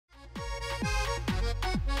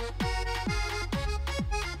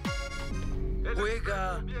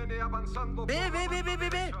Juega. Viene avanzando.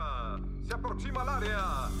 Ve. Se aproxima al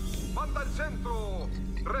área. Manda el centro.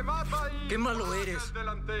 Remata y... ¡Qué malo eres! El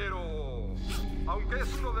delantero. Aunque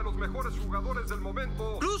es uno de los mejores jugadores del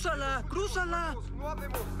momento... ¡Crúzala! No ha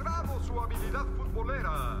demostrado su habilidad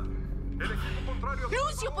futbolera. El equipo contrario...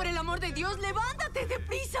 ¡Lucio, por el amor de Dios, levántate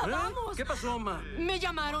deprisa! ¡Vamos! ¿Qué pasó, ma? Me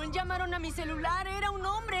llamaron a mi celular. Era un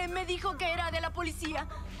hombre. Me dijo que era de la policía.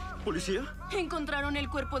 ¿Policía? Encontraron el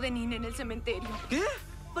cuerpo de Nina en el cementerio. ¿Qué?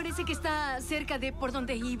 Parece que está cerca de por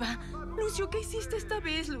donde iba. Lucio, ¿qué hiciste esta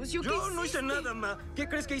vez, Lucio? Yo no hice nada, ma. ¿Qué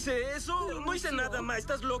crees que hice eso? Lucio. No hice nada, ma.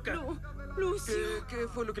 Estás loca. Lucio. ¿Qué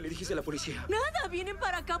fue lo que le dijiste a la policía? Nada, vienen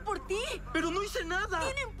para acá por ti. ¡Pero no hice nada!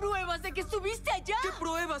 Tienen pruebas de que estuviste allá. ¿Qué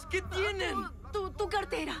pruebas? ¿Qué tienen? Tu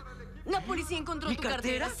cartera. La policía encontró ¿Mi tu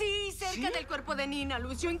cartera? cartera? Sí, cerca ¿Sí? del cuerpo de Nina,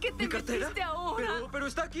 Lucio. ¿En qué te ¿Mi cartera? metiste ahora? Pero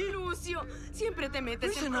está aquí. Lucio, siempre te No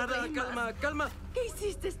metes hice en nada. problemas. Calma. ¿Qué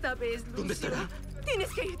hiciste esta vez, Lucio? ¿Dónde estará?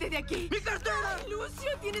 Tienes que irte de aquí. ¡Mi cartera! Ay, Lucio,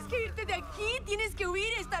 tienes que irte de aquí. Tienes que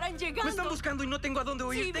huir. Estarán llegando. Me están buscando y no tengo a dónde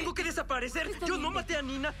huir. Sí, Tengo que desaparecer. Está Yo bien, no maté a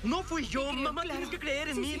Nina. No fui yo. Te creo, Mamá, claro. tienes que creer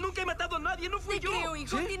en Sí, mí. sí. Nunca he matado a nadie. No fui Te yo. creo,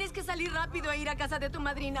 hijo. ¿Sí? Tienes que salir rápido a ir a casa de tu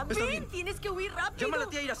madrina. Está Ven, bien. tienes que huir rápido. Llama a la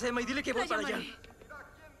tía Iracema y dile que voy La para allá. llamaré.